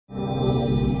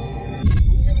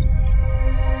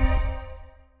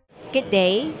Good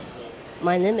day,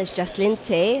 my name is Jasline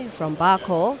Tay from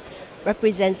Barco,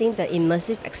 representing the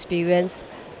Immersive Experience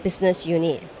Business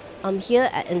Unit. I'm here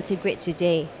at Integrate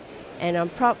today, and I'm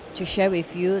proud to share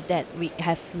with you that we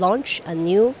have launched a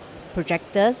new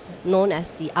projectors known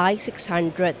as the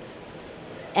i600.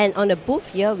 And on the booth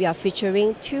here, we are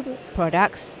featuring two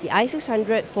products, the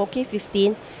i600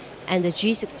 4K15 and the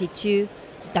G62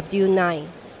 W9.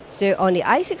 So on the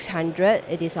i600,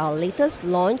 it is our latest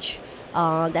launch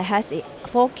that has a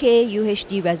 4K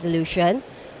UHD resolution.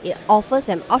 It offers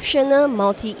an optional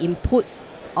multi-inputs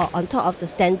on top of the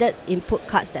standard input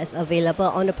cards that's available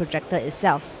on the projector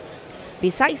itself.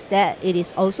 Besides that, it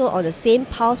is also on the same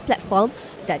pulse platform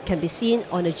that can be seen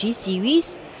on the G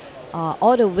series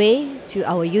all the way to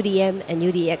our UDM and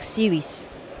UDX series.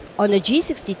 On the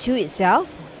G62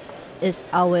 itself is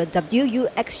our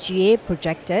WUXGA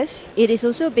projectors. It is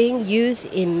also being used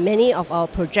in many of our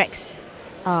projects.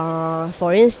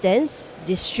 For instance,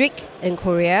 District in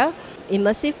Korea,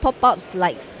 immersive pop-ups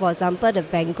like, for example, the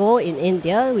Van Gogh in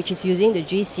India, which is using the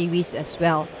G series as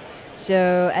well.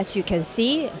 So as you can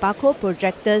see, Barco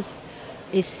projectors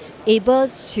is able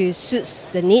to suit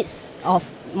the needs of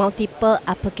multiple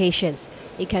applications.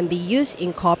 It can be used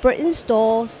in corporate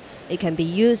installs, it can be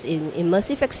used in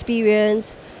immersive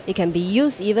experience, it can be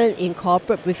used even in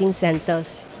corporate briefing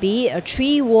centers. Be it a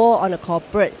tree wall on a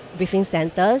corporate briefing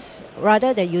centers,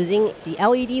 rather than using the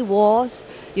LED walls,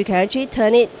 you can actually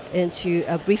turn it into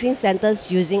a briefing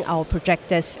centers using our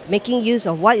projectors, making use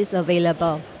of what is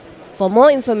available. For more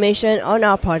information on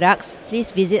our products, please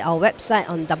visit our website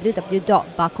on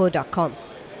www.barco.com.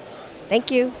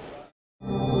 Thank you.